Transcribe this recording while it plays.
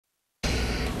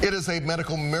It is a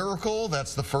medical miracle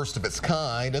that's the first of its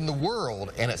kind in the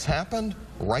world, and it's happened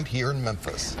right here in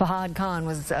Memphis. Fahad Kahn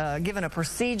was given a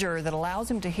procedure that allows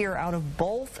him to hear out of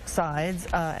both sides,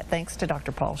 thanks to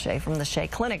Dr. Paul Shea from the Shea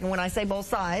Clinic. And when I say both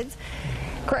sides,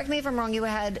 correct me if I'm wrong, you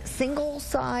had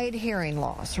single-side hearing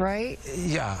loss, right?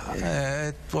 Yeah,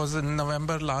 it was in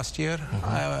November last year.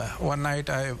 One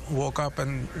night I woke up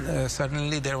and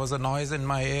suddenly there was a noise in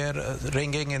my ear,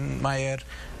 ringing in my ear,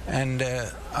 and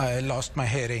I lost my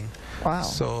hearing. Wow.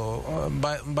 So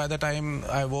by the time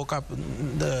I woke up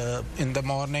in the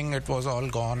morning, it was all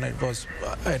gone.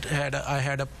 I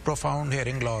had a profound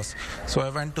hearing loss. So I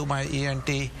went to my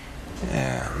ENT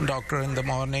doctor in the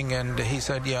morning, and he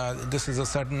said, yeah, this is a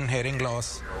sudden hearing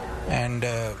loss, and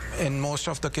in most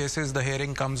of the cases the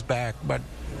hearing comes back, but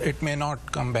it may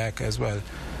not come back as well.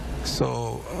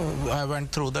 So I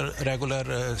went through the regular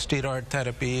steroid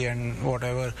therapy and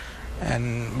whatever,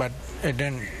 but it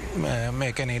didn't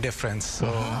make any difference.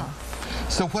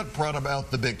 So what brought about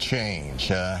the big change?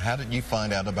 How did you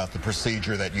find out about the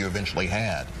procedure that you eventually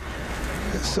had?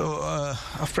 So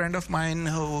a friend of mine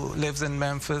who lives in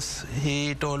Memphis,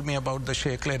 he told me about the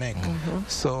Shea Clinic.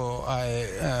 So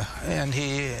and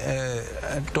he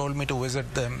told me to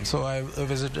visit them. So I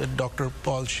visited Dr.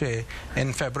 Paul Shea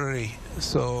in February.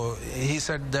 So he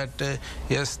said that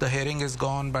yes, the hearing is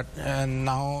gone, but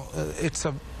now it's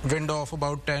a window of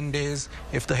about 10 days.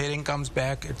 If the hearing comes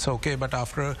back, it's okay, but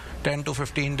after 10 to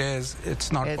 15 days,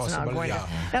 it's not possible.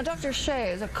 Now, Dr. Shea,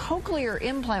 is a cochlear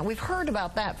implant, we've heard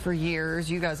about that for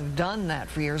years. You guys have done that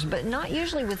for years, but not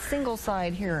usually with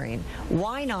single-side hearing.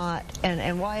 Why not,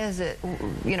 and why is it,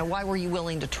 why were you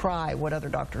willing to try what other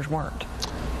doctors weren't?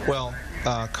 Well,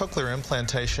 cochlear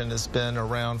implantation has been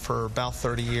around for about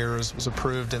 30 years. It was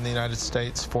approved in the United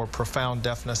States for profound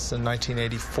deafness in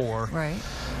 1984. Right.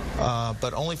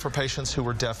 But only for patients who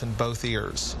were deaf in both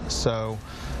ears. So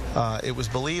it was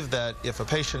believed that if a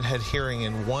patient had hearing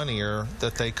in one ear,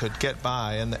 that they could get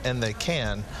by, and they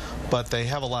can, but they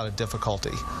have a lot of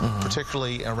difficulty,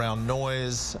 particularly around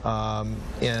noise,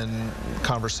 in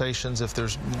conversations, if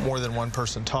there's more than one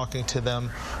person talking to them,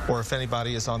 or if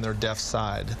anybody is on their deaf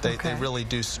side. They really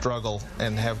do struggle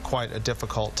and have quite a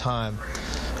difficult time.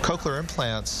 Cochlear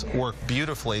implants work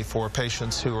beautifully for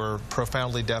patients who are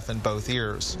profoundly deaf in both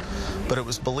ears, but it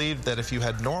was believed that if you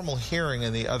had normal hearing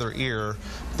in the other ear,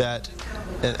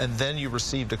 and then you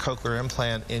received a cochlear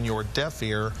implant in your deaf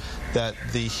ear, that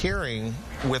the hearing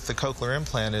with the cochlear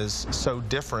implant is so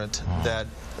different that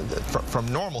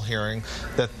from normal hearing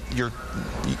that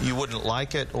you wouldn't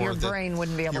like it, or your brain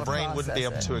wouldn't be able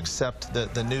to accept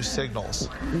the new signals.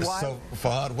 So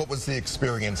Fahad, what was the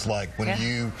experience like when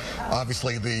you,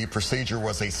 obviously the procedure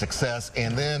was a success,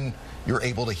 and then you're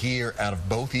able to hear out of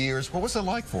both ears? What was it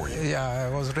like for you? Yeah,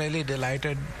 I was really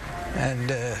delighted,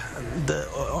 and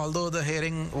although the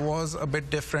hearing was a bit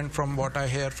different from what I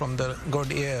hear from the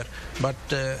good ear, but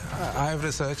I have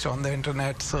researched on the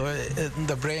internet, so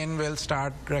the brain will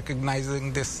start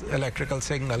recognizing this electrical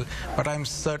signal, but I'm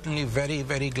certainly very,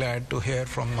 very glad to hear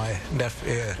from my deaf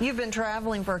ear. You've been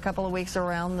traveling for a couple of weeks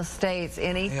around the States.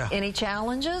 Any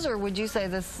challenges, or would you say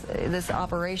this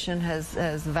operation has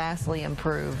vastly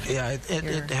improved? Yeah,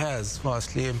 it has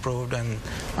vastly improved, and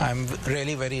I'm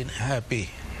really very happy.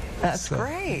 That's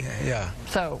great. Yeah.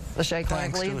 So the Shea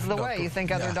Clinic leads the way. You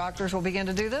think other doctors will begin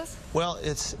to do this? Well,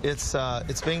 it's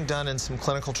being done in some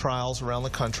clinical trials around the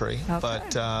country,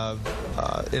 but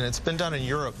and it's been done in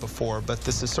Europe before. But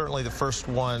this is certainly the first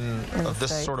one of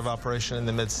this sort of operation in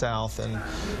the Mid-South, and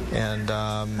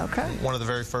one of the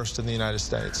very first in the United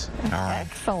States. All right,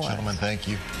 excellent, gentlemen. Thank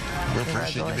you. We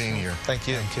appreciate you being here. Thank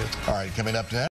you. All right, coming up next.